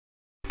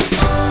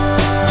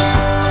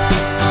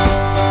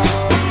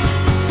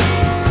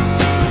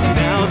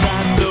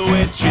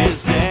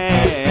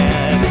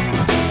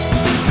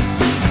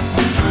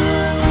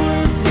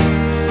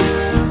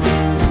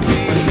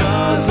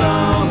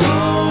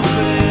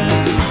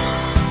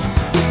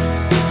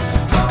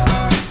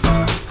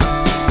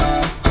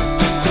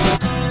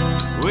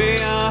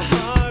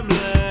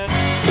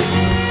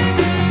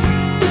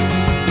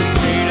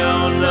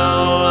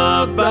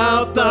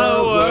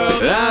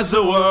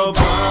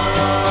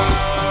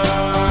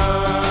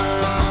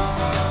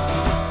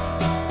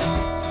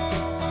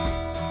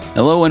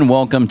Hello and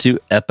welcome to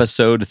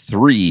episode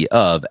 3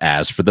 of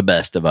As for the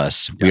Best of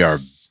Us. Yes. We are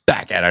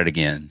back at it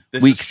again.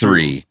 This Week is true.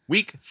 3.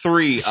 Week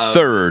 3.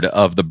 Third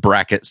of the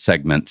bracket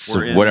segments,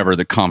 We're in. whatever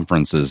the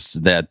conferences,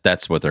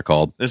 that's what they're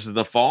called. This is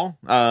the fall.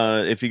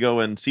 If you go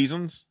in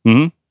seasons,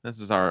 Mhm. this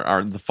is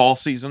the fall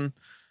season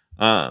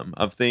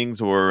of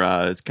things, or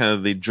it's kind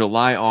of the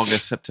July,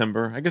 August,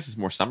 September. I guess it's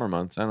more summer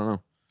months. I don't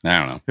know. I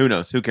don't know. Who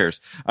knows? Who cares?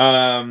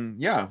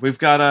 Yeah, we've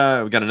got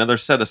another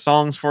set of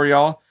songs for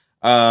y'all.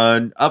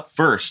 Up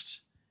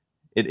first,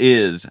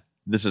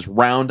 this is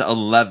round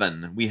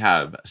 11. We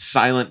have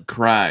Silent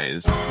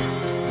Cries.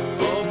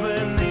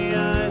 Open the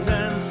eyes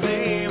and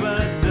see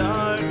but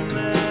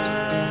darkness,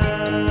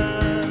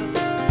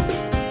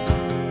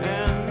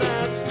 and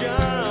that's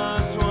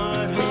just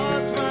what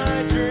haunts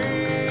my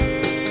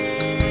dreams.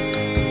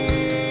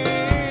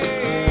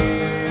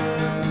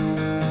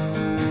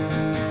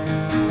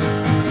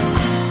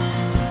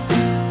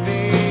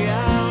 The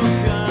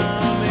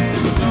outcome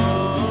is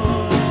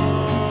gone.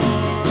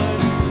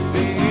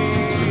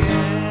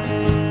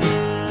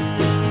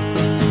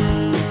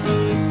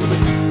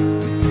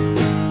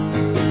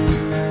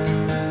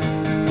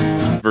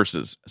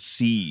 Versus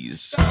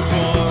Seas. For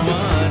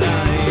what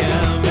I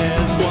am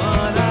is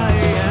what I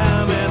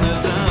am, and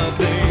there's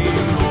nothing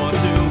more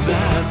to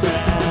that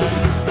than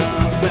a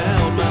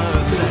failed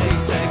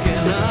mistake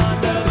taken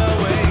under the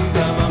wings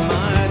of a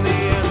mind. The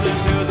answer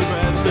to the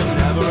question,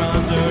 never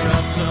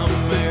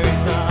underestimate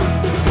the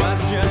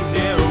questions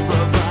you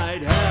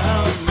provide.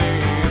 Help me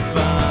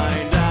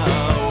find a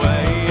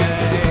way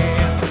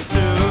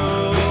to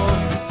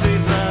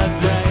seize the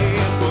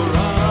day, for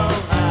all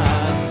I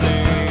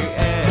see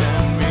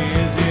in me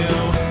is you,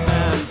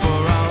 and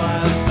for all I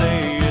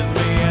see is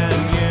me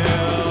and you.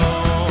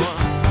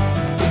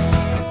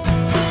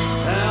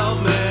 Help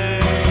me.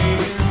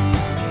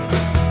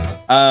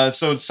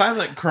 So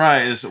Silent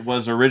Cries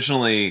was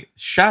originally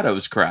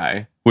Shadow's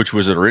Cry, Which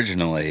was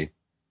originally,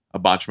 a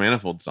Botch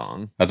Manifold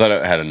song. I thought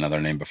it had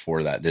another name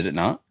before that. Did it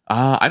not?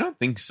 I don't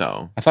think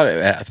so. I thought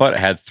it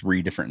had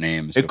 3 different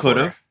names. It before.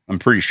 could've. I'm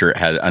pretty sure it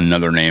had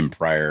another name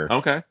prior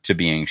Okay, to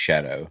being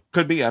Shadow.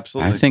 could be,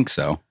 absolutely. I think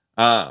so.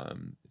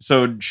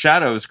 So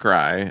Shadow's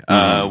Cry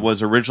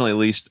was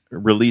originally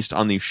released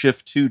on the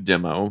Shift 2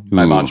 demo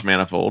by Ooh. Botch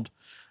Manifold,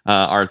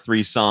 our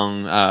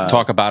 3-song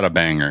Talk about a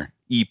banger.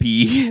 EP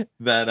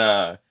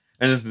that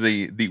and this is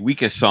the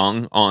weakest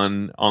song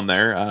on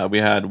there. We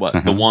had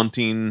The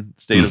Wanting,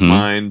 State of Mhm.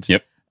 Mind,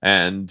 Yep.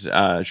 and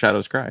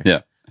Shadow's Cry.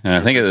 Yeah. And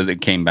I think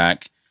it came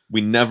back. We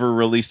never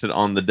released it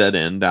on the Dead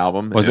End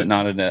album. Was it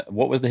not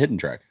what was the hidden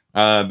track?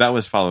 That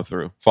was Follow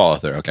Through. Follow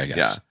Through. Okay, guys.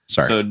 Yeah.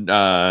 Sorry.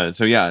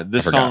 So yeah,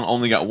 this I forgot. song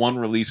only got one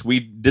release.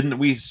 We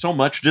so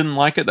much didn't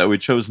like it that we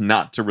chose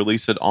not to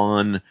release it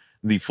on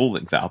the full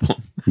length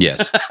album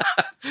Yes.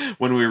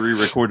 when we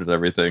re-recorded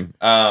everything.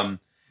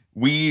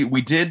 We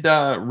did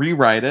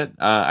rewrite it.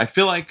 I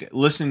feel like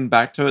listening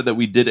back to it that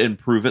we did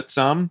improve it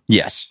some,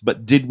 Yes.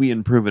 but did we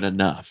improve it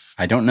enough?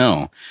 I don't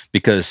know,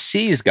 because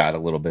C's got a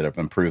little bit of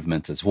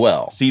improvements as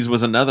well. Seas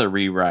was another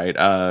rewrite,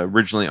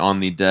 originally on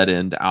the Dead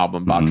End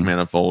album, Botch Mhm.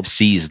 Manifold.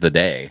 Seize the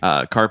day.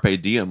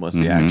 Carpe Diem was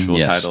the Mhm, actual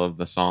yes. title of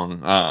the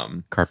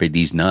song. Carpe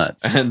D's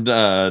nuts. And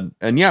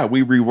yeah,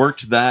 we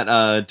reworked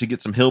that to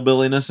get some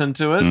hillbilliness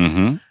into it.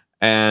 Hmm.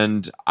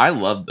 And I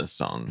love this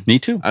song. Me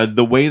too.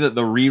 The way that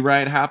the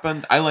rewrite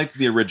happened, I liked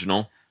the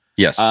original.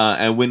 Yes.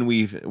 And when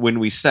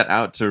we set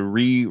out to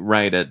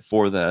rewrite it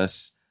for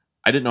this,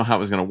 I didn't know how it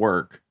was going to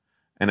work.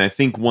 And I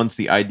think once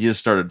the ideas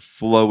started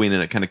flowing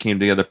and it kind of came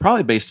together,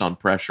 probably based on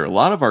pressure. A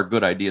lot of our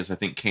good ideas, I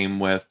think, came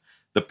with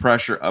the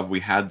pressure of we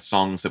had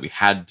songs that we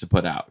had to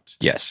put out.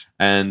 Yes.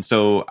 And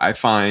so I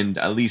find,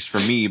 at least for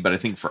me, but I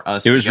think for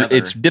us,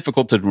 It's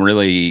difficult to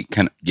really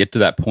kind of get to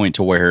that point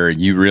to where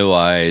you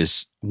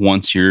realize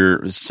once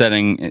you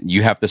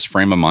have this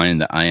frame of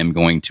mind that I am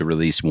going to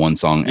release one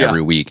song Yeah.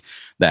 every week,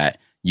 that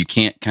you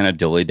can't kind of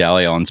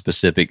dilly-dally on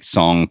specific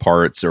song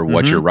parts or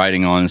what Mhm. you're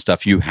writing on and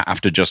stuff. You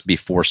have to just be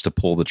forced to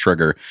pull the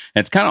trigger.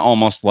 And it's kind of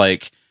almost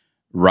like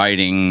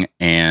writing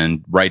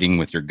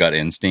with your gut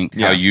instinct.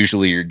 Yeah. How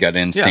usually your gut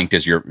instinct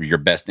is your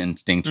best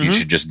instinct. You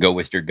should just go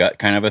with your gut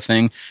kind of a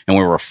thing. And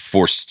we were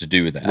forced to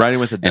do that. writing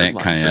with a And deadline.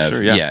 it kind of,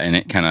 for sure, and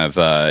it kind of,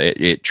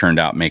 it turned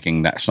out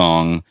making that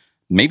song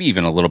maybe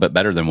even a little bit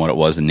better than what it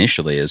was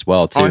initially as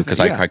well, too. Oh, I think- Because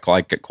yeah. I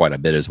like it quite a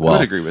bit as I well.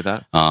 would agree with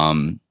that.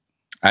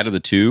 Out of the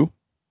two,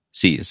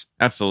 C's.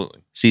 Absolutely.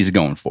 C's is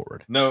going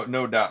forward. No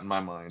doubt in my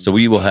mind. So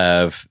we will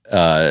have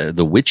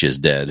The Witch is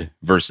Dead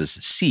versus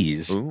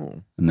C's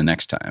Ooh. in the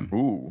next time.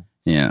 Ooh.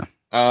 Yeah.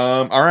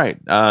 All right.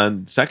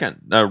 Second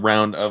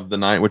round of the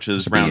night, which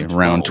is It'll be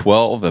round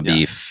 12. It'll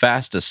be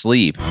Fast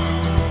Asleep. Will I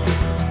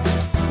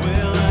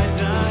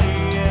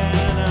die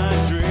in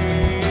a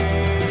dream?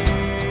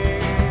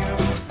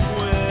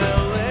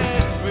 Will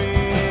it be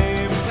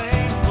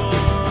painful?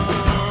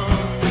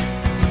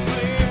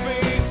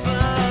 Sleepy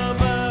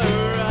summer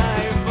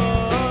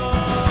rifle,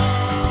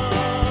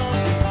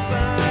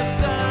 fast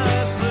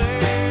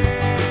asleep.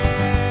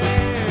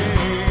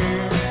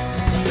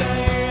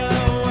 Stay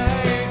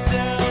awake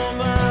till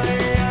my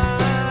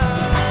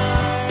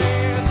eyes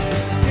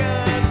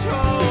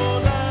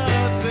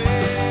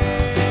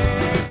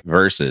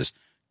verses.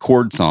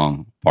 Chord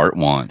Song, Part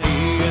 1. He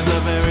is a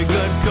very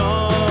good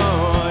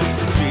chord.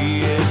 She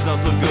is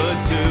also good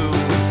too.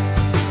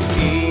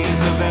 He is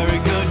a very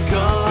good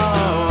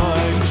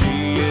chord.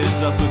 She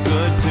is also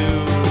good too.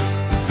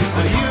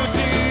 A UT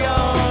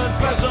on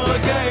special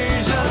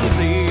occasions.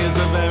 He is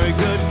a very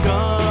good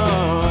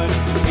chord.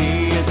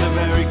 He is a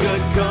very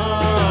good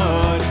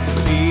chord.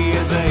 He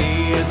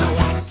is a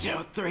 1,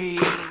 2, 3.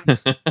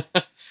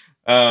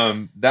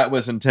 That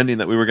was intending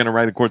that we were going to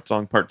write a Chord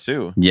Song Part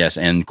 2. Yes,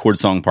 and Chord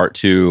Song Part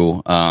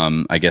 2,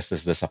 I guess,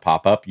 is this a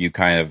pop-up? You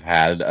kind of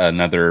had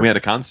another... We had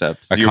a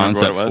concept. a Do you remember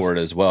concept what it was? for it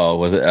as well.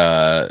 Was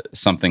it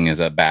something as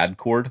a bad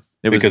chord?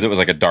 It was- Because it was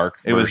like a dark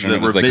It was version. the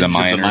It was revenge like the of the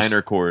minors.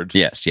 minor chord.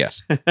 Yes,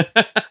 yes.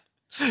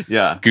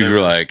 Yeah. Because you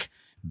were like,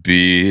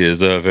 B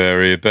is a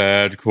very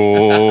bad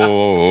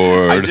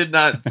chord. I did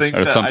not think Or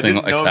that. I something didn't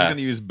like know I was that. going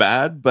to use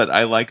bad, but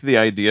I like the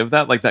idea of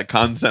that, like that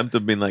concept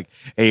of being like,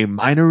 a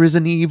minor is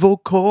an evil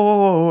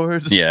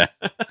chord. Yeah.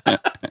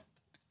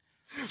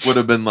 Would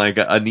have been like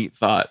a neat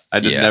thought. I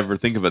just Yeah. never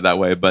think of it that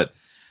way. But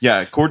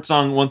yeah, Chord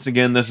Song, once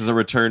again, this is a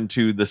return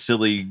to the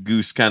silly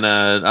goose kind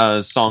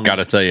of song.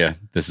 Gotta tell you,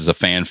 this is a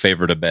fan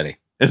favorite of Betty.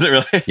 Is it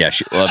really? Yeah,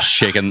 she loves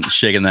shaking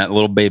that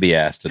little baby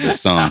ass to this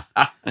song.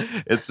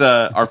 It's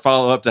our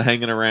follow up to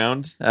Hanging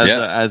Around as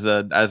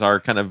Yeah. as our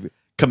kind of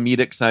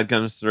comedic side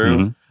comes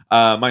through.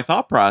 Mhm. My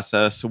thought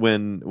process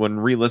when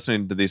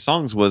re-listening to these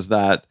songs was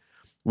that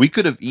we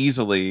could have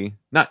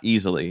not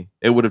easily,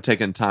 it would have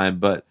taken time,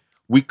 but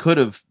we could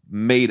have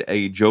made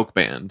a joke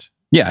band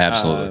Yeah,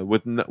 absolutely.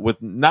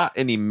 with not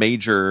any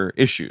major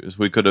issues.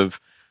 We could have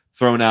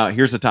thrown out,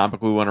 here's a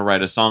topic we want to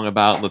write a song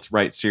about. Let's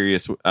write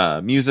serious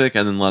music,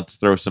 and then let's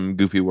throw some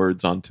goofy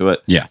words onto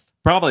it. Yeah.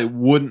 Probably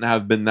wouldn't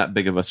have been that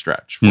big of a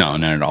stretch. for No, us.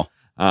 not at all.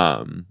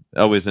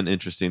 Always an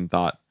interesting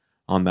thought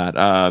on that.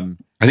 I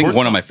think Chord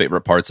one of Song- my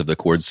favorite parts of the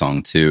chord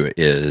song too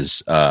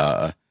is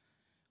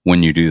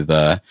when you do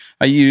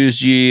I use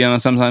G on a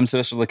sometimes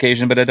special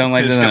occasion, but I don't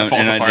like It it. just kinda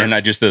falls apart. And I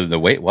just the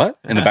wait, what?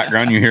 In the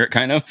background you hear it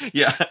kind of.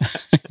 Yeah.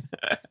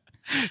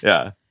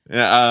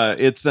 Yeah.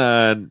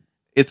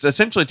 It's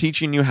essentially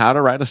teaching you how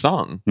to write a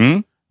song.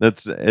 Mhm.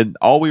 That's and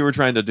all we were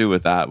trying to do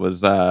with that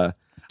was Tell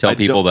I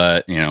people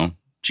that,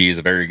 G is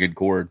a very good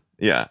chord.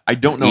 yeah. I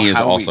don't know E is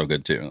how also we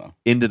good too, though.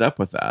 ended up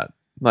with that.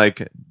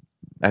 Like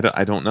I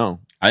don't know.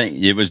 I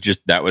think it was just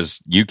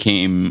you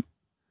came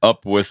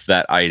up with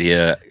that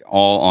idea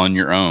all on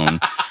your own.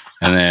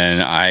 And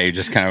then I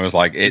just kind of was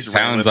like, it Just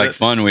ran sounds with like it.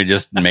 fun. We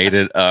just made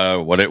it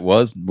what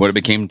it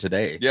became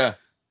today. Yeah.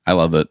 I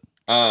love it.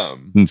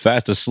 I'm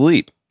fast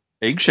asleep.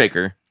 Egg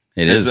Shaker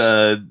It is.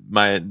 the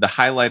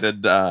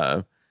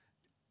highlighted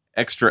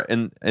extra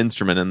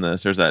instrument in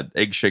this. There's that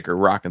egg shaker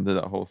rocking through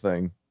that whole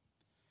thing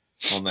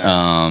on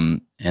there.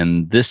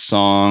 And this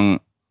song,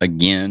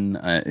 again,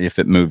 if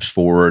it moves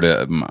forward,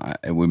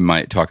 we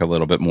might talk a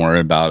little bit more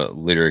about it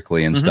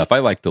lyrically and stuff. I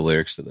like the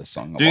lyrics to this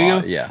song a Do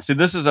lot. you? Yeah. See,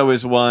 this is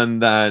always one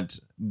that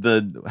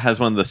has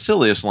one of the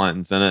silliest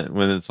lines in it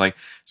when it's like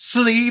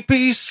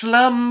sleepy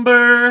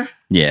slumber.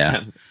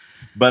 Yeah.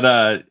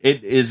 But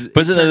it is.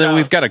 But it turned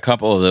we've out- got a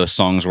couple of those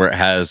songs where it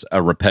has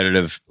a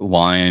repetitive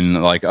line,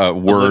 like a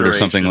word or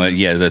something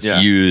Alliteration. that's Yeah.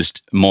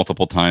 used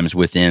multiple times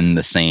within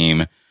the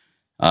same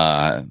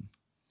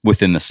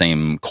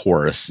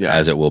chorus, Yeah.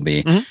 as it will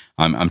be. Mhm.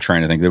 I'm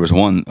trying to think. There was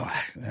one,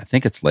 I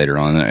think it's later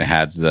on, that it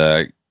had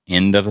the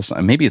end of the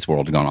song. Maybe it's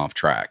World Gone Off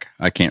Track.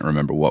 I can't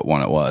remember what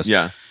one it was.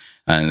 Yeah.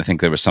 And I think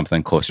there was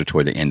something closer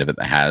toward the end of it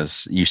that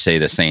has you say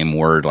the same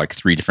word like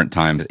 3 different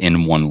times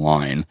in one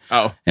line,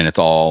 Oh, and it's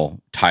all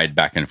tied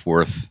back and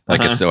forth. Like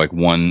Uh-huh. it's like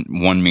one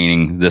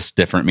meaning, this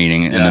different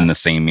meaning, and Yeah. then the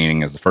same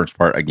meaning as the first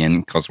part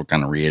again, because we're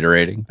kind of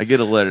reiterating. I get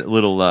a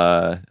little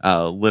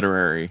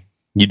literary.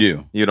 You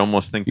do. You'd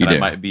almost think You that I do.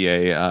 might be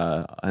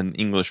an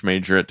English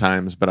major at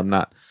times, but I'm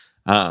not.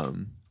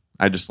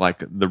 I just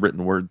like the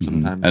written word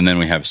sometimes. And then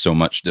we have so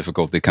much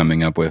difficulty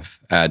coming up with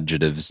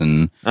adjectives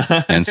and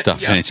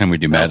stuff Yeah. anytime we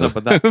do What's Mad up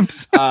with that?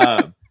 Libs.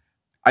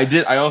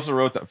 I also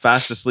wrote that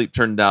Fast Asleep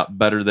turned out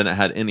better than it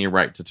had any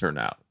right to turn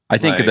out. I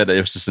think Like- that it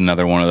was just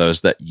another one of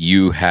those that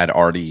you had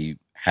already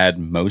had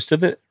most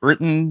of it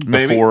written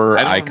Maybe. before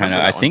I don't I remember kind of,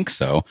 that I one. think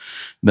so,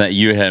 that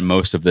you had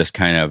most of this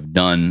kind of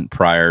done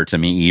prior to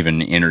me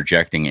even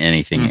interjecting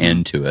anything Mhm.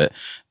 into it.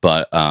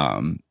 But,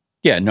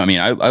 yeah, no, I mean,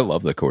 I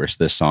love the chorus,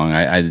 this song.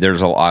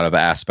 There's a lot of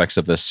aspects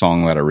of this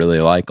song that I really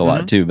like a Mm-hmm.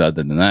 lot too, other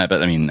than that.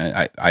 But I mean,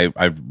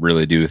 I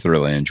really do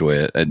thoroughly enjoy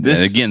it. And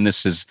again,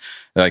 this is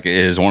like, it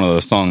is one of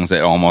those songs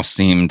that almost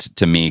seemed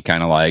to me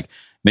kind of like,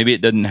 maybe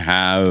it didn't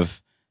have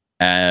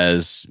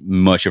as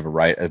much of a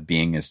right of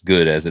being as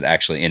good as it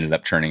actually ended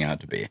up turning out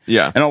to be.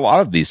 Yeah. And a lot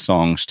of these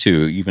songs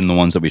too, even the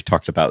ones that we've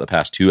talked about the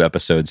past 2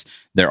 episodes,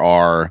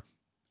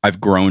 I've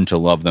grown to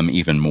love them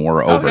even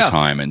more over yeah.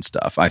 time and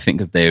stuff. I think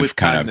that they've With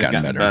kind time, of they've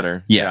gotten gotten better.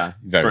 better. Yeah, Yeah.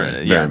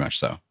 very Yeah. much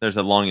so. There's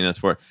a longiness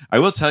for it. I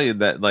will tell you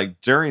that like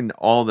during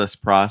all this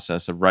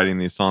process of writing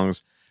these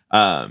songs,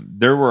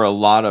 there were a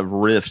lot of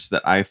riffs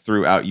that I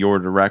threw out your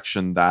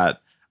direction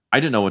that I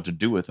didn't know what to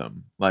do with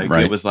them. Like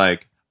Right. it was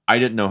like I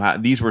didn't know how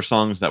these were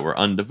songs that were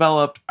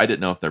undeveloped. I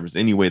didn't know if there was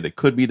any way that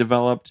could be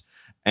developed.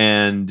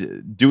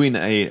 And doing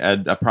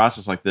a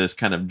process like this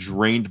kind of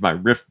drained my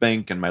riff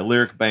bank and my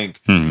lyric bank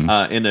Hmm.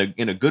 in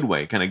a good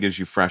way. Kind of gives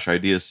you fresh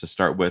ideas to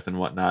start with and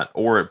whatnot,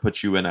 or it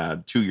puts you in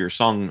a 2-year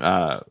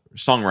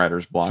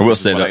songwriter's block. I will which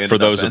is say what I that for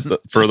ended up those of in.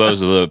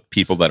 the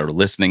people that are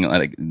listening,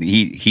 like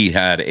he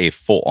had a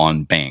full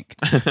on bank,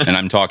 and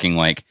I'm talking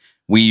like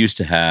we used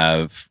to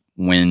have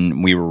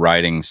when we were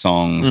writing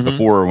songs Mhm.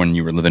 before when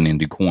you were living in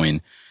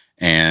DuQuoin.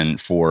 And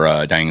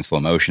for Dying in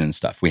Slow Motion and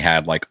stuff, we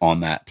had like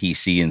on that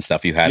PC and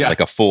stuff, you had Yeah. like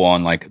a full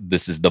on, like,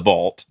 this is the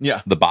vault, Yeah.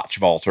 the botch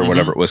vault or Mhm.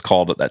 whatever it was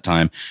called at that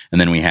time. And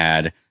then we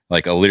had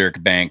like a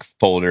lyric bank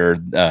folder,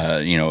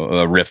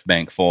 a riff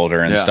bank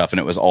folder and Yeah. stuff. And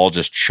it was all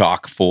just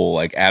chock full,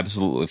 like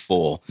absolutely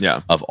full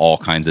Yeah. of all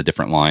kinds of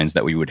different lines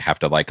that we would have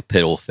to like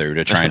piddle through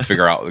to try and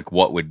figure out like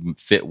what would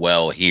fit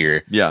well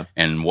here Yeah.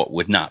 and what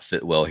would not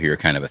fit well here,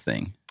 kind of a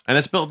thing. And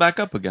it's built back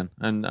up again.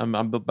 And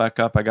I'm built back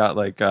up. I got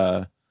like,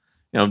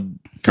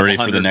 Ready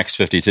for the next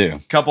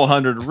 52. couple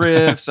hundred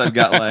riffs. I've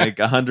got like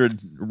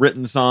 100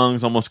 written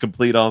songs, almost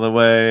complete all the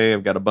way.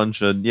 I've got a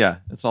bunch of,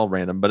 it's all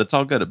random, but it's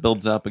all good. It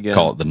builds up again.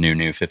 Call it the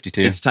new 52.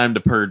 It's time to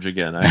purge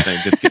again. I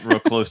think it's getting real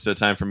close to a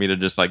time for me to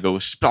just like go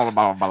blah,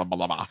 blah, blah, blah,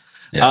 blah, blah.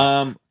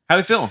 Yeah. How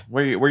you feeling?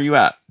 Where you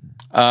at?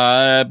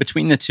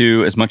 Between the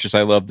two, as much as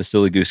I love the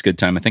Silly Goose Good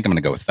Time, I think I'm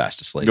going to go with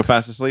Fast Asleep. Go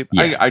fast asleep?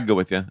 Yeah. I'd go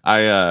with you.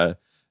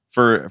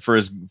 For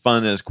as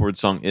fun as Chord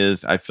Song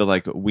is, I feel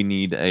like we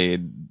need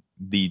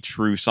the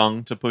true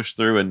song to push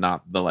through and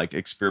not the like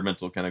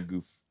experimental kind of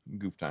goof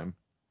time.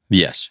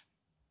 Yes.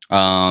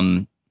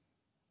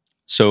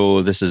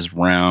 So this is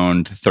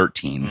round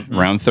 13. Mhm.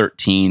 Round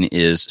 13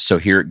 is So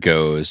Here It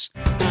Goes.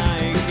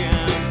 I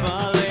can't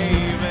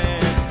believe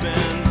it's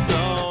been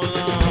so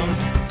long,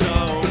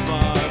 so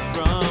far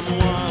from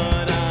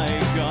what I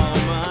call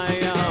my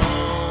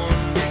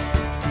own.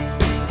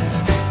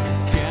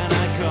 Can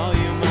I call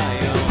you my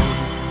own?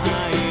 I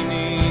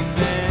need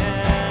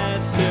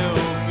this to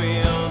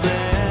feel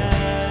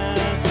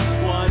this.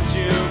 What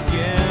you've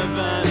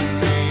given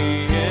me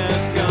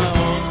is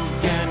gold.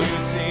 Can you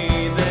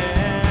see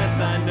this?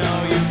 I know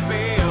you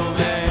feel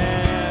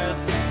this.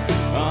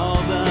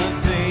 All the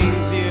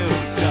things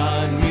you've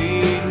taught me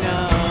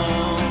know.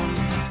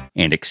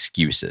 And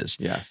Excuses.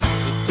 Yes.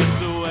 It's just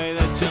the way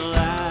that you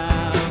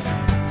laugh,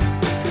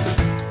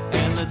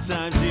 and the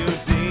times you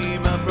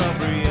deem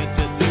appropriate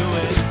to do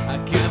it. I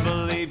can't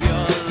believe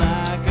your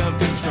lack of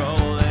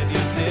control and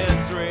your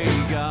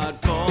disregard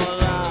for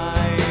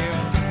life.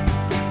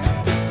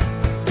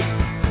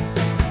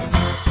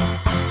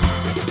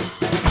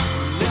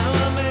 Now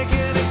I'm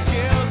making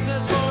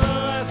excuses for the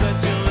life that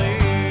you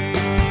lead.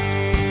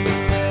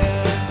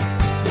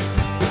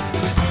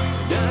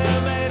 Now you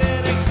made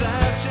an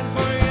exception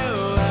for you.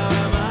 How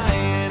am I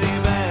any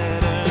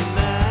better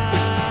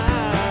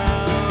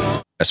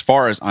now? As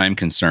far as I'm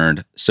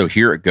concerned, So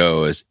Here It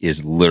Goes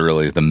is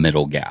literally the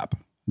middle gap.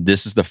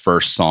 This is the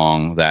first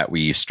song that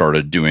we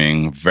started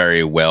doing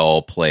very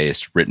well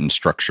placed written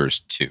structures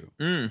to.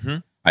 Mm-hmm.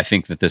 I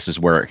think that this is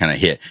where it kind of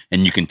hit.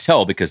 And you can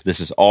tell because this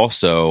is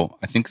also,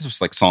 I think this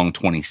was like song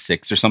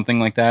 26 or something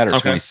like that, or Okay.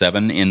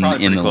 27 in Probably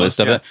the pretty close, list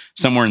of yeah. it,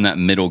 somewhere in that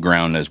middle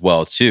ground as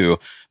well too.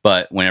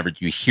 But whenever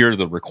you hear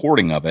the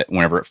recording of it,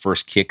 whenever it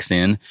first kicks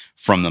in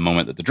from the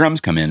moment that the drums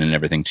come in and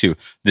everything too,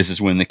 this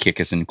is when the kick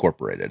is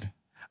incorporated.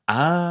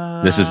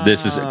 This is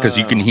because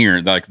you can hear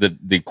like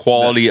the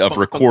quality That of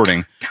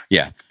recording.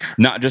 Yeah.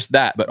 Not just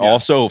that, but Yeah.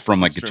 also from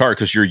like That's guitar,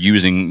 because you're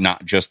using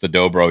not just the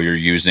dobro, you're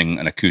using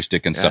an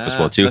acoustic and stuff as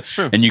well too. That's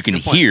true. And you can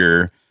Good point.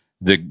 hear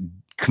the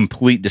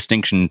complete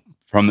distinction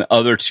from the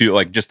other two,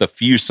 like just a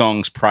few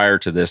songs prior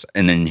to this,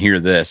 and then hear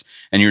this,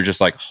 and you're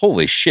just like,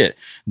 holy shit.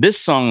 This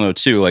song though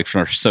too, like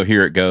for So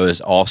Here It Goes,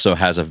 also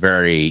has a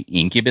very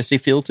Incubus-y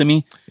feel to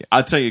me.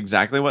 I'll tell you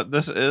exactly what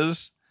this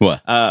is.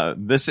 What?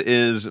 This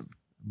is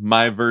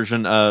my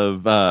version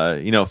of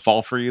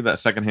Fall For You, that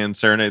secondhand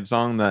serenade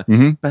song. The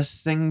Mhm.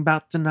 best thing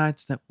about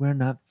tonight's that we're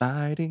not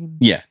fighting.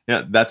 Yeah.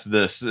 Yeah,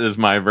 this is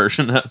my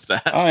version of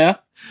that. Oh yeah.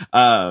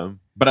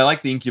 But I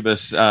like the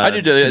Incubus. I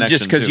do too, just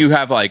connection, because too. you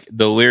have like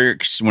the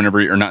lyrics whenever,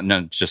 or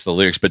not just the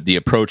lyrics, but the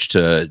approach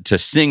to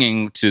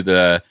singing to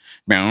the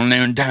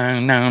and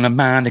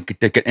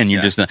you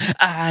Yeah. just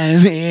I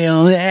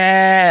feel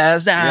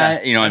this,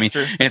 you know what I mean? that's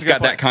true. And That's it's a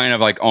got good that point. kind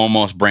of like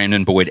almost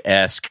Brandon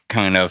Boyd-esque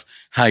kind of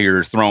how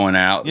you're throwing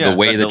out Yeah, the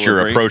way that that you're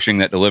delivery. approaching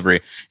that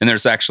delivery. And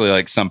there's actually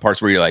like some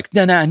parts where you're like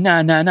na na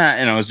na na na,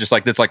 and I was just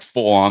like, that's like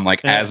full on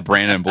like as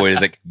Brandon Boyd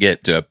as it could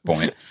get to a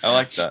point. I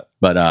like that.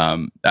 But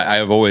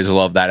I've always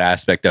loved that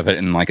aspect of it,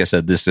 and like I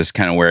said, this is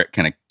kind of where it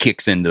kind of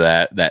kicks into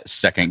that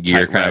second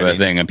gear Tight kind of a riding.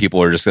 thing, and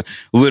people are just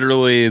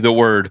literally the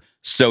word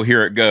 "so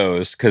here it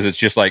goes" because it's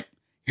just like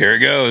here it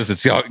goes.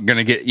 It's going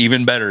to get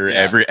even better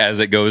Yeah. as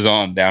it goes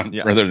on down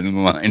Yeah. further in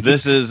the line.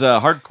 This is a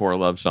hardcore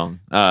love song.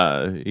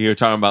 You're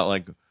talking about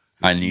like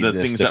I need the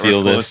this things to that feel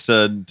were this.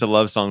 close to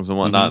love songs and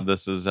whatnot.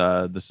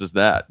 Mm-hmm. This is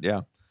that.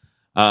 Yeah.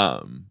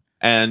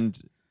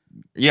 And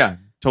yeah,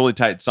 totally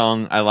tight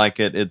song. I like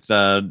it. It's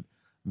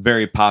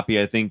very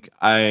poppy. I think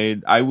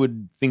I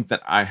would think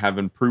that I have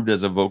improved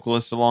as a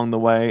vocalist along the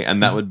way,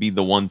 and that would be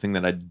the one thing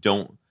that I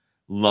don't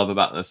love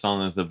about this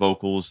song is the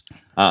vocals.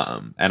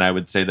 And I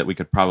would say that we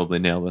could probably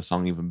nail this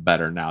song even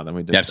better now than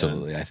we did.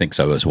 Absolutely. I think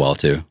so as well,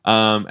 too.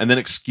 And then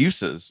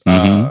Excuses.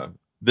 Mhm.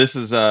 This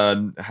is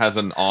has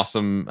an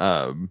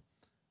awesome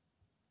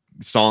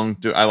song.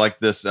 I like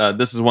this.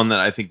 This is one that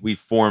I think we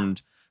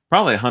formed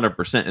probably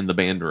 100% in the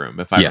band room,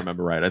 if I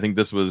remember right. I think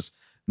this was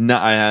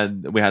not.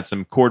 We had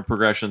some chord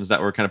progressions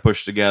that were kind of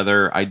pushed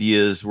together.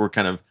 Ideas were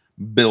kind of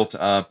built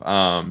up.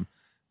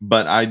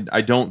 But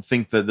I don't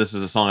think that this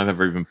is a song I've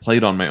ever even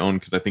played on my own,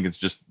 because I think it's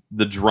just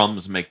the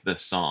drums make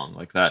this song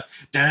like that.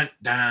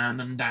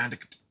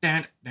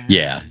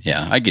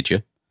 Yeah, I get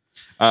you.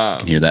 I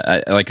can hear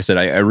that. Like I said,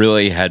 I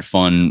really had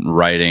fun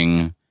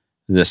writing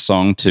this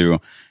song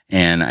too,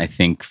 and I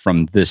think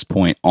from this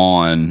point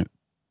on,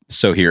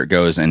 So Here It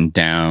Goes and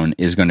Down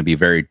is going to be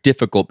very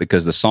difficult,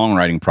 because the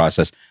songwriting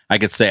process, I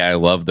could say I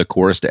love the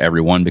chorus to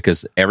everyone,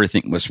 because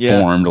everything was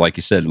formed, like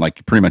you said,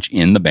 like pretty much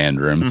in the band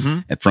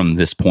room from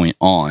this point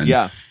on.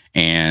 Yeah.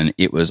 And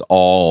it was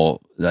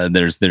all,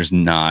 there's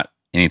not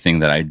anything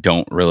that I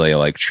don't really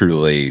like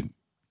truly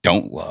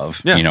don't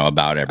love,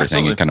 about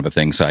everything and kind of a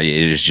thing. So it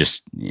is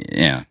just,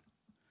 Where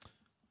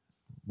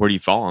do you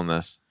fall on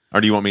this?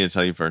 Or do you want me to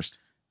tell you first?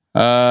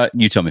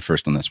 You tell me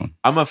first on this one.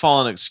 I'm gonna fall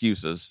on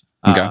Excuses.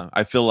 Okay.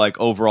 I feel like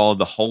overall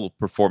the whole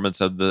performance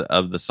of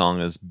the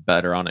song is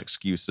better on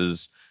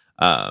Excuses.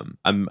 I'm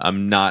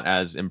not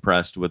as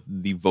impressed with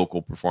the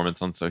vocal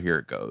performance on So Here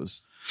It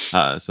Goes.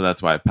 So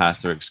that's why I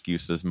passed through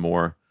Excuses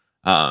more.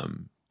 I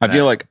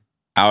feel like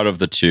out of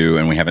the two,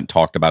 and we haven't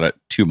talked about it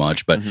too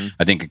much, but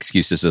I think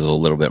Excuses is a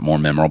little bit more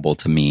memorable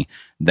to me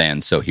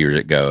than So Here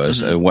It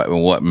Goes.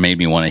 What made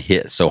me want to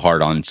hit so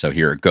hard on So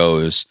Here It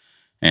Goes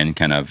and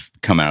kind of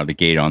come out of the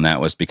gate on that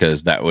was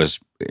because that was,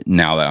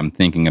 now that I'm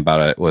thinking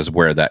about it, was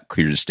where that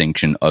clear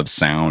distinction of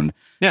sound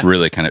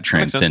really kind of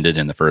transcended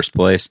in the first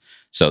place.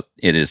 So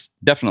it is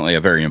definitely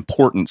a very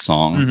important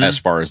song as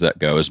far as that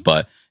goes,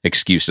 but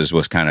Excuses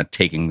was kind of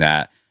taking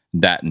that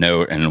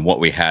note and what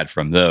we had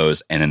from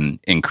those and then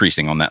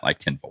increasing on that like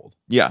tenfold.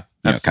 Yeah.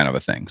 Kind of a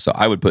thing. So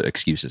I would put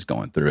Excuses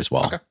going through as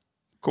well. Okay.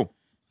 Cool.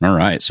 All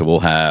right. So we'll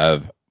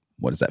have,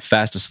 what is that?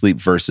 Fast Asleep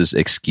versus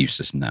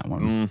Excuses in that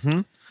one. Mm-hmm.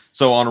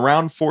 So on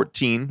round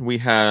 14, we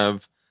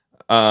have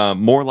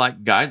More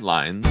Like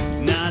Guidelines.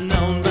 Not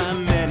known by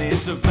many,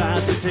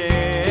 suffice to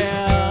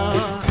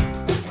tell.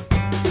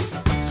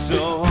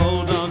 So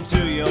hold on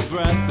to your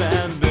breath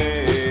and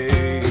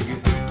beg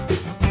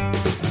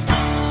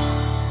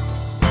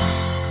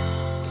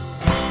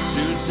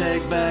to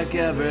take back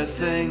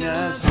everything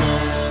I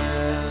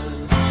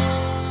said,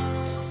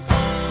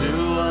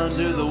 to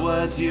undo the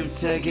words you've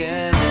taken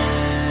in.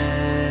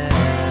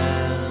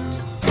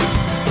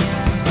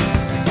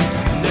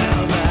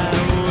 Now that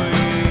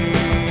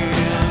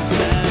we've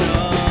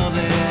settled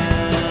in,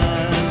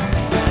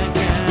 I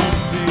can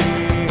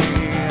see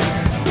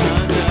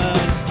under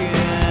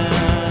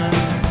skin.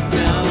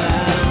 Now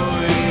that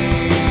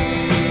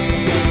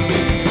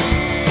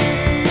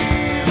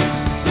we've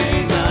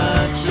seen the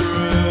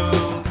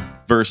truth.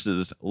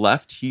 Versus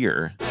Left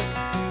Here.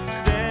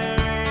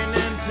 Staring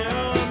into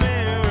a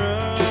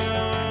mirror,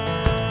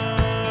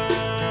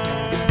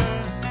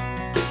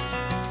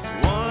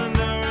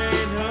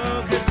 wondering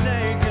who could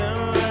take a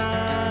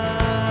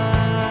ride.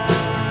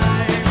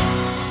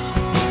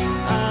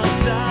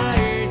 I'll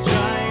die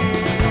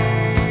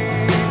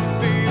trying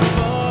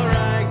before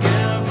I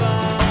give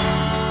up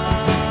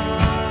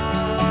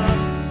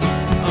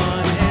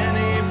on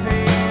any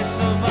piece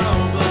of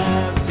hope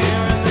left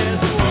here in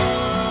this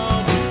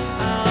world.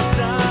 I'll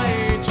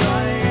die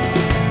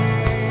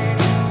trying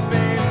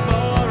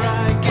before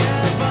I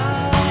give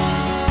up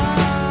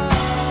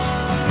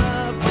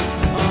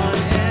on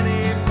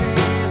any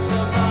piece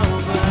of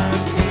hope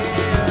left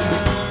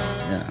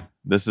here. Yeah.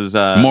 This is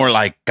More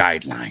Like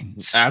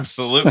Guidelines.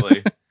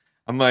 absolutely.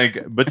 I'm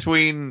like,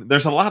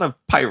 there's a lot of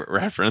pirate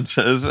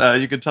references.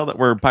 You can tell that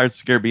we're Pirates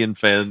of the Caribbean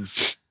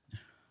fans,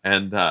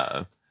 and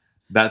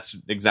that's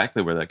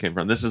exactly where that came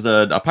from. This is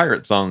a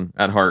pirate song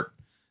at heart.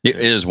 It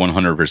is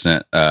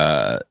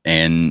 100%.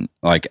 And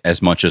like,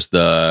 as much as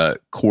the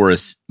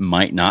chorus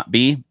might not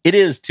be, it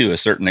is to a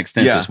certain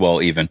extent Yeah. as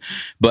well, even.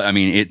 But I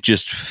mean,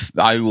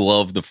 I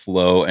love the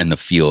flow and the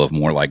feel of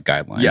More Like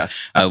Guidelines.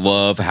 Yes, I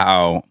love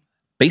how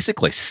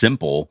basically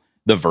simple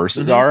the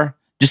verses Mhm. are,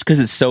 just because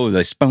it's so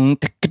like,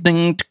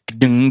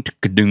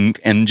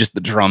 and just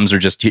the drums are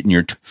just hitting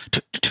your,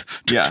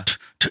 Yeah.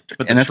 But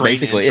and the that's train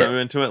basically intro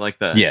it. into it, like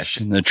that. Yes,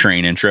 and the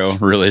train intro,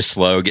 really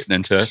slow getting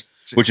into it.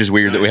 Which is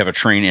weird that we have a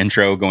train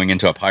intro going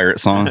into a pirate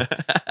song.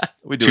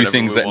 We do Two whatever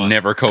things we that want.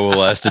 never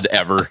coalesced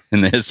ever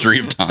in the history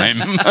of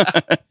time.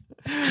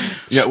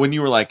 Yeah, when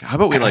you were like, how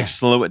about we like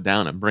slow it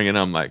down and bring it on?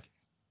 I'm like,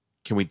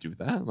 can we do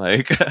that?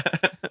 Like,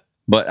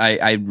 But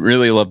I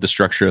really love the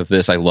structure of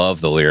this. I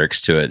love the lyrics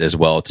to it as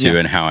well, too, Yeah.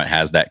 and how it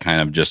has that kind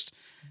of just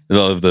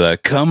the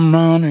come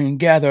on and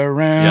gather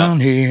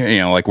around here. You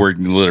know, like we're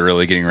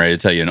literally getting ready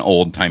to tell you an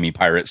old timey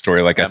pirate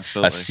story, like a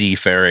Absolutely.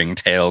 seafaring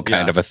tale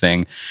kind Yeah. of a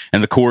thing.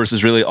 And the chorus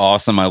is really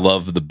awesome. I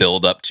love the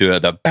build up to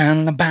it, the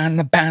and how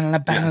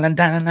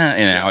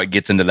it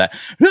gets into that.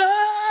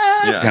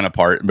 kind of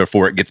part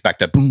before it gets back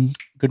to boom,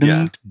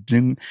 Yeah.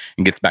 and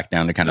gets back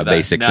down to kind of That-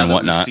 basics now and that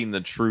whatnot. We've seen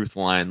the truth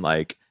line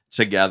like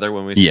together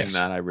when we sing Yes.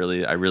 that. I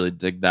really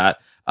dig that.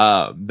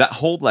 That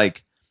whole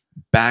like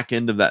back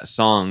end of that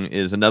song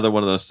is another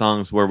one of those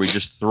songs where we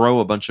just throw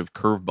a bunch of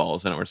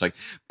curveballs in it, where it's like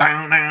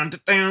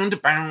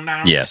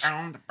Yes.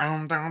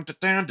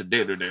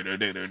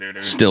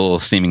 Still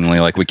seemingly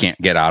like we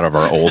can't get out of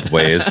our old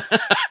ways.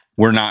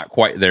 We're not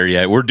quite there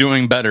yet. We're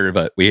doing better,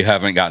 but we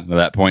haven't gotten to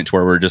that point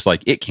where we're just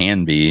like, it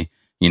can be,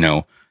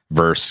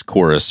 verse,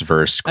 chorus,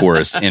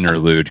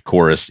 interlude,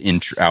 chorus,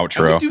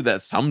 outro. And we do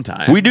that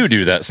sometimes. We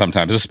do that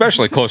sometimes,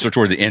 especially closer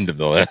toward the end of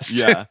the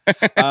list.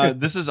 Yeah.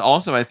 This is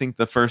also, I think,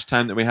 the first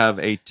time that we have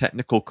a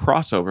technical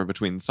crossover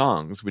between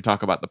songs. We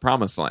talk about the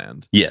Promised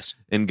Land Yes.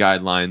 in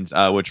Guidelines,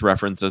 which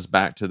references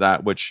back to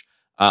that, which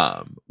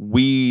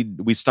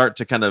we start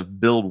to kind of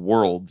build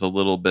worlds a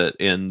little bit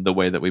in the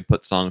way that we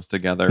put songs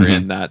together. Mhm.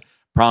 In that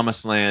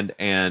Promised Land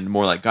and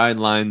More Like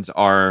Guidelines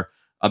are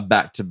a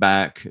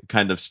back-to-back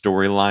kind of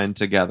storyline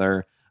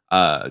together.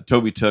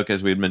 Toby Took,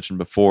 as we had mentioned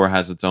before,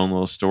 has its own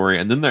little story,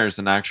 and then there's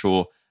an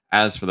actual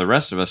As for the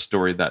Rest of Us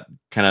story that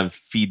kind of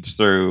feeds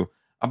through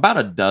about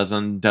a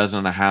dozen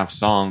and a half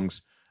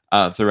songs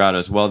throughout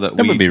as well. That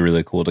would be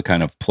really cool to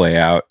kind of play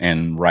out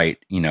and write,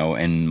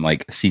 in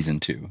like season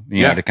 2.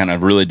 Yeah. To kind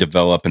of really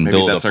develop and maybe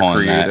build that's our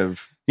upon that.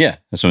 creative. Yeah,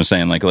 that's what I'm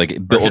saying. Like We're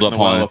build hitting the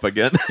well upon up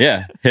again.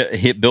 yeah,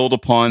 build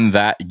upon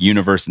that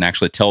universe and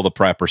actually tell the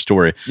proper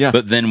story. Yeah.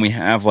 But then we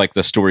have like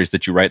the stories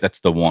that you write.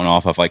 That's the one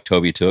off of like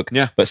Toby Took.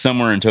 Yeah. But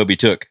somewhere in Toby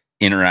Took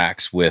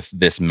interacts with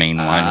this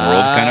mainline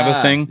world kind of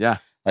a thing. Yeah.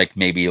 Like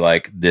maybe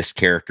like this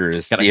character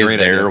is Got a great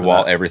idea there for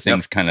while that.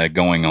 everything's kind of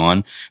going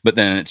on, but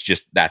then it's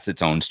just that's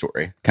its own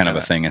story kind of a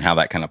Yeah. thing and how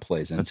that kind of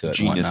plays That's into it. and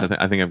genius.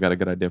 whatnot. I think I've got a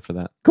good idea for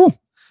that. Cool.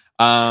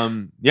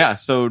 Yeah.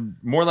 So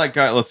More Like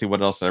let's see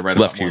what else did I write.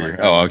 Left about More Here.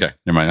 Like Oh, okay.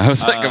 Never mind. I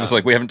was Uh,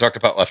 like, we haven't talked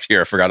about Left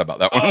Here. I forgot about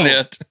that one Oh.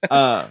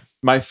 yet.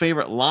 My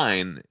favorite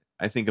line,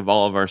 I think, of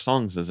all of our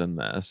songs is in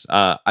this.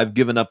 I've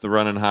given up the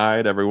run and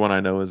hide. Everyone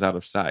I know is out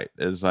of sight.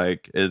 Is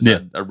Yeah.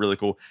 a really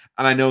cool.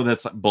 And I know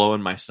that's like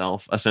blowing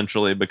myself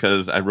essentially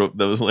because I wrote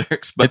those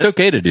lyrics. But It's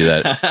okay to do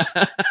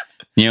that.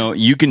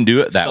 You can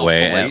do it that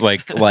way.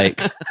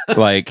 Self-flake.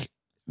 Like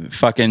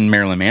fucking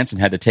Marilyn Manson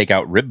had to take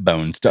out rib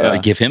bones to Yeah.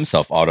 give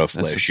himself This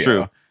autoflash. is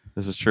true.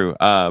 This is true.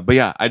 But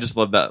yeah, I just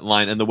love that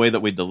line and the way that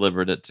we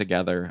delivered it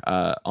together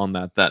on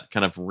that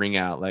kind of ring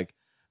out like,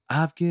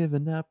 I've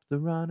given up the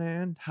run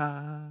and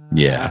hide.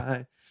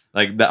 Yeah.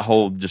 Like that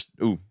whole just,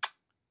 ooh.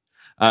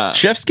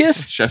 Chef's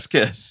kiss. Chef's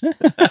kiss.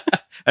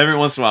 Every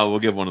once in a while, we'll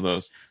give one of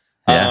those.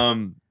 Yeah.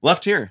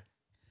 Left Here.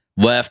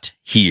 Left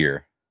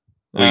Here.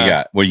 What you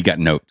got? What you got?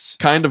 Notes.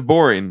 Kind of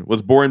boring.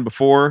 Was boring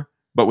before,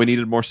 but we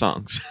needed more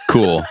songs.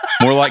 Cool.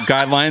 More Like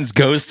Guidelines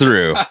goes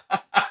through.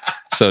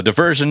 So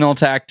diversional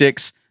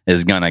tactics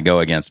is gonna go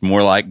against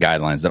More Like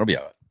Guidelines. That'll be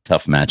a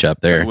tough matchup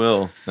there.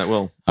 That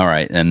will. All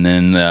right, and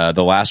then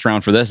the last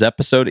round for this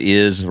episode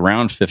is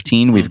round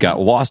 15. We've got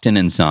Lost in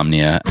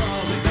Insomnia.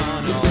 Crawling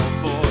on all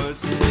fours,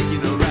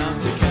 sneaking around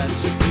to catch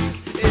a peek.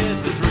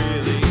 Is this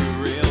really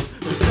real?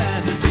 Or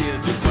sanity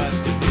is a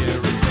question here?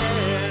 Is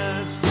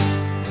this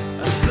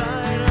a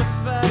side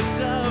effect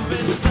of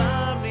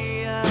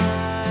insomnia?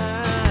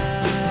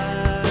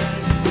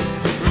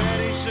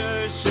 Pretty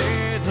sure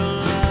she's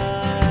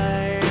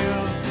alive,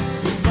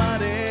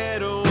 but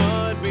it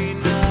would be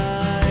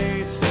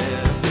nice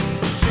if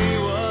she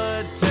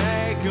would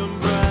take a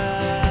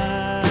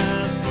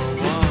breath for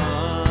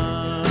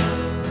once.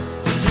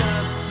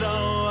 Just so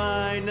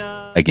I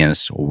know.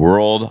 Against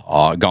World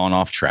Gone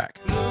Off Track.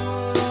 Blue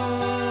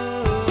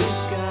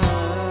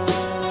skies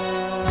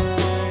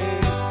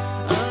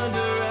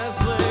under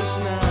restless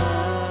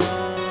nights.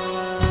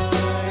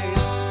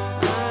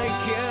 I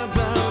can't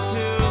bow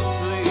to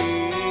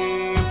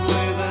sleep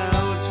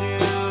without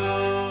you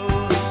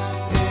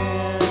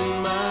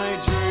in my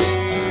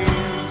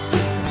dreams.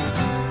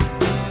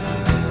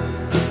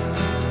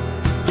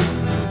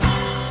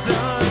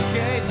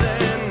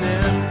 Stargazing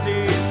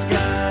empty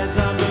skies,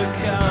 I'm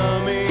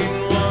becoming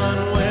one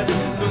with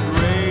the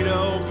great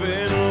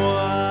open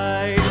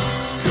wide.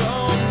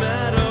 Cold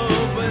metal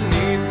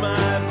beneath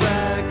my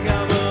back,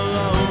 I'm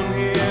alone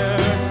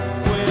here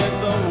with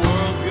the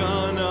world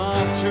gone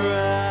off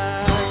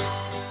track.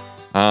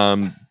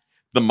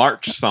 The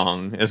March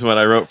song is what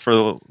I wrote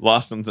for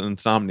Lost in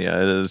Insomnia.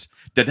 It is.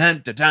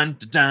 Da-dun, da-dun,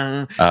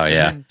 da-dun, Oh,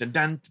 yeah.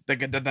 da-dun,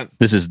 da-dun, da-dun.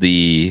 This is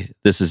the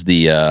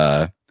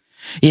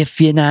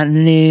if you're not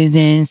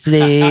losing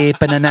sleep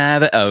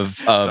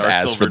of our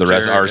As for the Silverchair,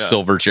 Rest, our yeah.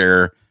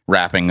 Silverchair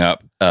wrapping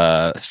up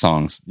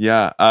songs.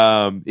 Yeah,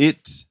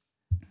 it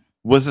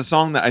was a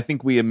song that I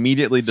think we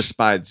immediately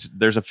despised.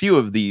 There's a few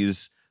of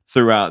these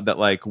throughout that,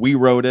 like, we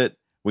wrote it,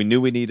 we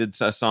knew we needed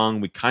a song,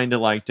 we kind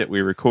of liked it,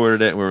 we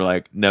recorded it, and we were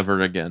like,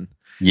 never again.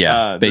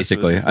 Yeah, This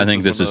basically. was- I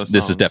think this this was one of is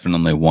those songs.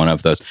 definitely one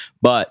of those.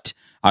 But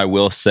I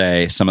will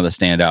say some of the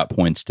standout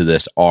points to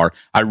this are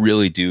I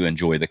really do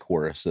enjoy the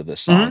chorus of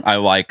this song. I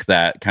like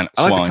that kind of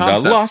I like the swelling,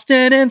 concept. lost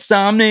in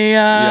insomnia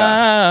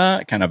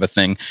Yeah. kind of a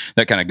thing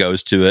that kind of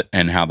goes to it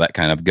and how that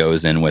kind of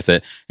goes in with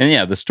it. And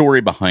yeah, the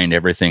story behind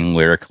everything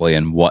lyrically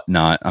and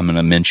whatnot, I'm going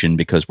to mention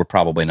because we're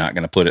probably not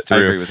going to put it I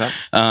through. agree with that.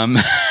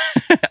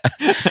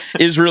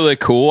 Is really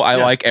cool. I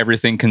like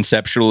everything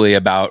conceptually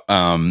about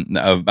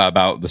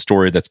the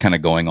story that's kind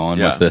of going on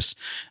with this.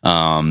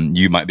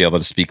 You might be able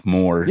to speak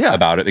more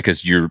about it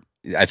because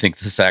I think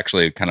this is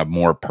actually kind of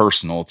more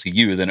personal to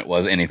you than it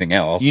was anything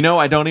else. You know,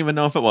 I don't even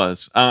know if it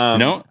was.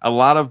 No? A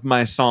lot of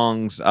my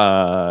songs,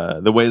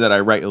 the way that I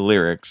write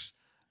lyrics,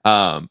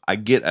 I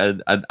get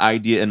an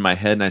idea in my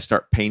head and I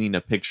start painting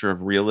a picture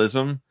of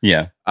realism.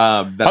 Yeah.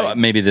 That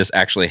Maybe this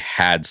actually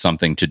had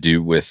something to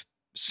do with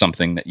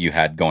something that you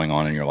had going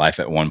on in your life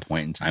at one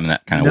point in time, and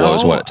that kind of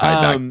was what it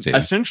tied back to.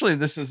 Essentially,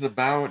 this is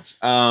about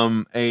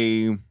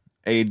a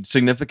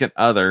significant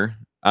other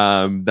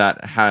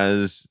that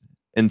has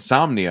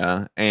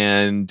insomnia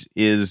and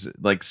is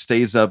like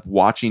stays up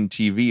watching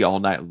TV all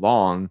night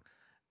long,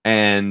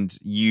 and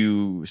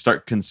you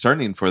start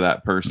concerning for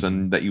that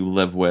person that you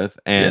live with,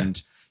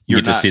 and you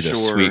you're get to not see sure. the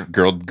sweet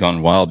Girl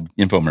Gone Wild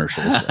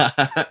infomercials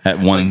at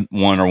 1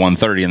 or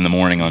 1:30 in the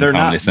morning on They're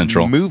Comedy not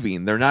Central.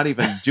 moving. They're not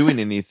even doing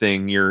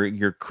anything.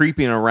 You're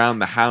creeping around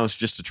the house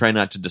just to try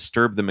not to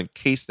disturb them in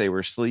case they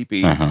were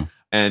sleepy.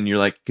 And you're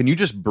like, can you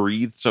just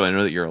breathe so I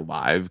know that you're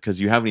alive? Because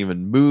you haven't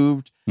even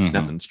moved.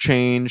 Nothing's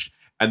changed.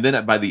 And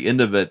then by the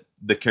end of it,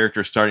 the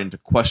character's starting to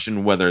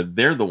question whether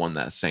they're the one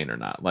that's sane or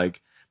not.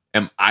 Like,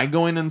 am I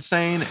going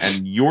insane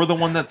and you're the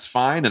one that's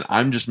fine and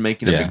I'm just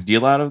making a big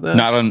deal out of this?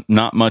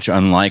 Not much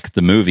unlike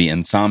the movie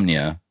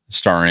Insomnia,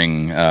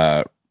 starring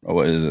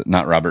what is it?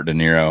 Not Robert De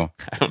Niro.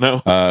 I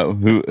don't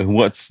know.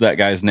 What's that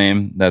guy's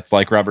name? That's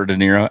like Robert De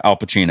Niro, Al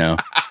Pacino.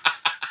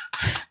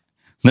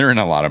 They're in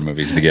a lot of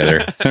movies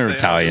together. They're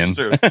Italian.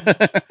 True.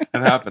 It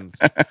happens.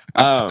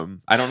 I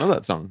don't know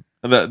that song.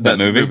 That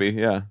movie.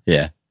 Yeah.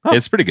 Huh.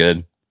 It's pretty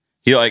good.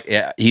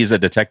 He's a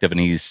detective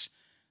and he's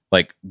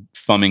like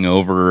thumbing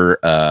over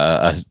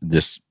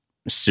this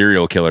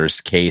serial killer's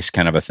case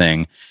kind of a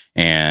thing,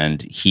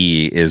 and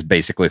he is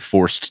basically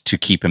forced to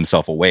keep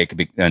himself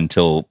awake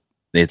until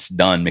it's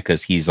done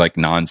because he's like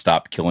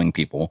nonstop killing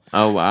people.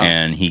 Oh wow.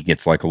 And he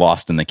gets like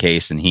lost in the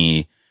case, and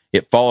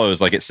it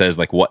follows, like it says,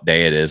 like what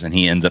day it is, and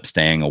he ends up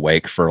staying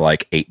awake for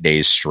like 8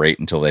 days straight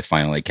until they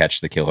finally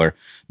catch the killer.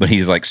 But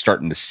he's like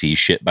starting to see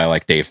shit by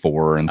like day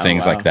 4 and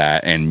things like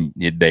that, and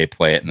they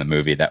play it in the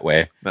movie that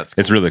way. That's cool.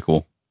 It's really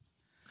cool.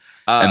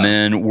 And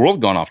then World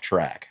Gone Off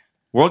Track.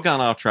 World Gone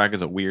Off Track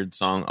is a weird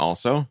song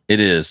also. It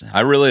is.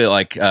 I really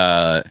like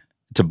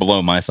to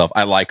blow myself.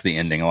 I like the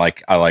ending.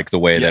 I like the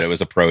way that it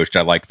was approached.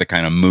 I like the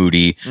kind of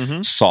moody,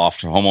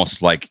 soft,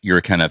 almost like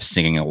you're kind of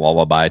singing a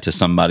lullaby to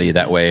somebody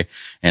that way.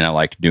 And I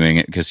like doing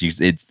it because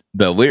it's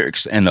the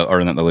lyrics and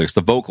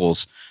the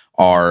vocals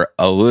are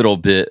a little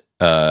bit,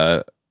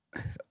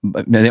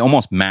 they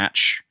almost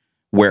match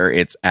where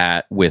it's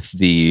at with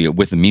the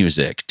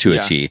music to a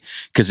T,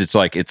 because it's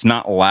like it's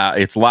not loud.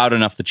 It's loud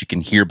enough that you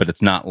can hear, but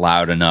it's not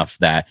loud enough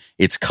that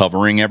it's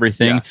covering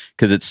everything.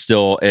 Because it's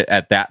still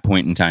at that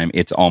point in time,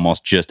 it's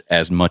almost just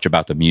as much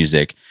about the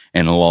music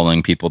and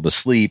lulling people to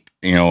sleep,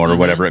 or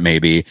whatever it may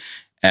be,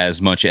 as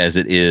much as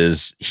it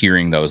is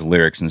hearing those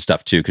lyrics and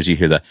stuff too. Because you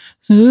hear the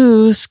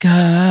blue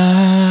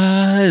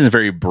sky, it's a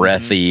very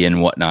breathy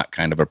and whatnot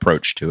kind of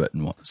approach to it,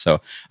 and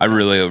so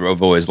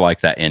I've always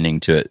liked that ending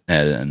to it,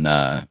 and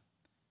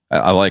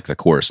I like the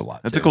chorus a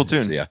lot. It's a cool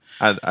tune.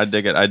 I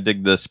dig it. I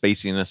dig the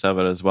spaciness of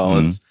it as well.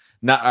 It's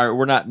not.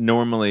 We're not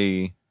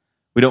normally.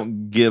 We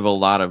don't give a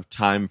lot of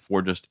time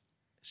for just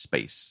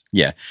space.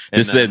 Yeah,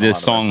 this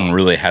song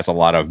really has a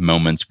lot of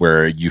moments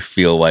where you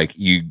feel like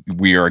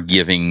we are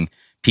giving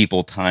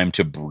people time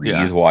to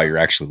breathe while you're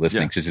actually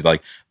listening. Because it's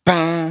like,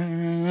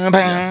 bah,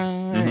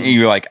 bah.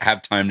 You like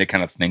have time to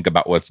kind of think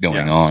about what's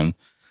going on,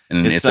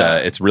 and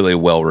it's really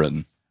well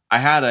written. I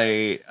had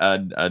a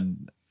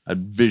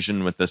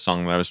vision with this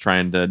song that I was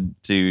trying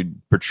to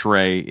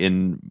portray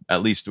in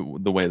at least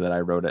the way that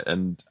I wrote it,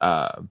 and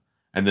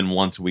then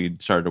once we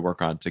started to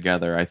work on it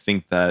together, I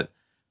think that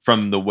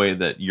from the way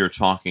that you're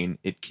talking,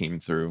 it came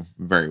through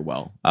very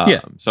well.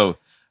 So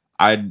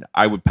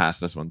I would pass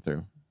this one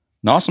through.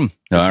 Awesome.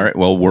 All right.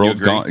 Well,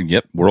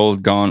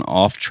 World Gone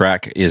Off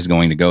Track is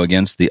going to go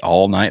against the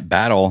All Night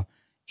Battle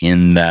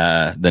in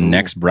the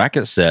next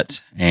bracket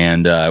set,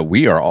 and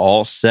we are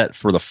all set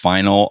for the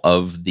final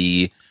of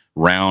the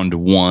round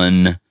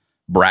 1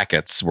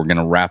 brackets. We're going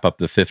to wrap up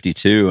the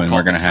 52, and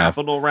we're going to have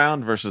capital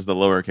round versus the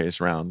lowercase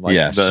round. Like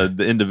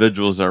the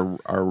individuals are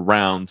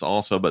rounds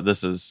also, but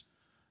this is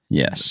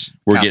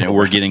we're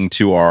getting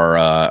to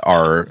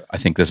our I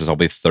think this will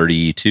be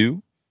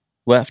 32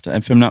 left,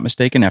 if I'm not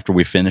mistaken, after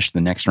we finish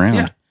the next round.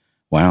 Yeah.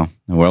 Wow.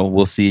 Well,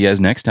 we'll see you guys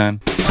next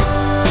time.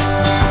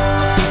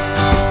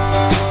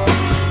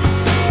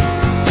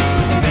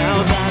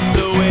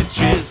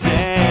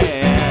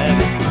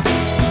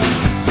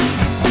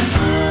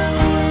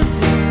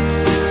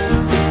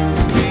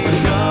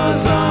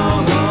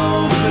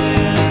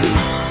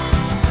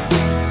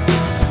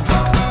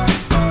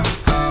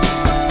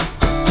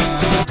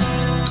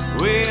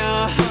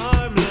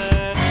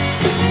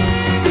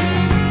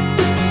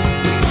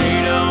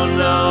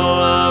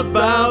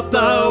 about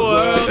the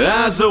world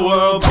as the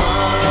world burns.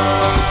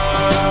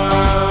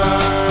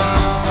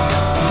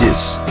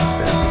 This has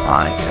been an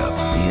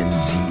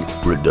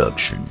IFNZ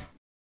production.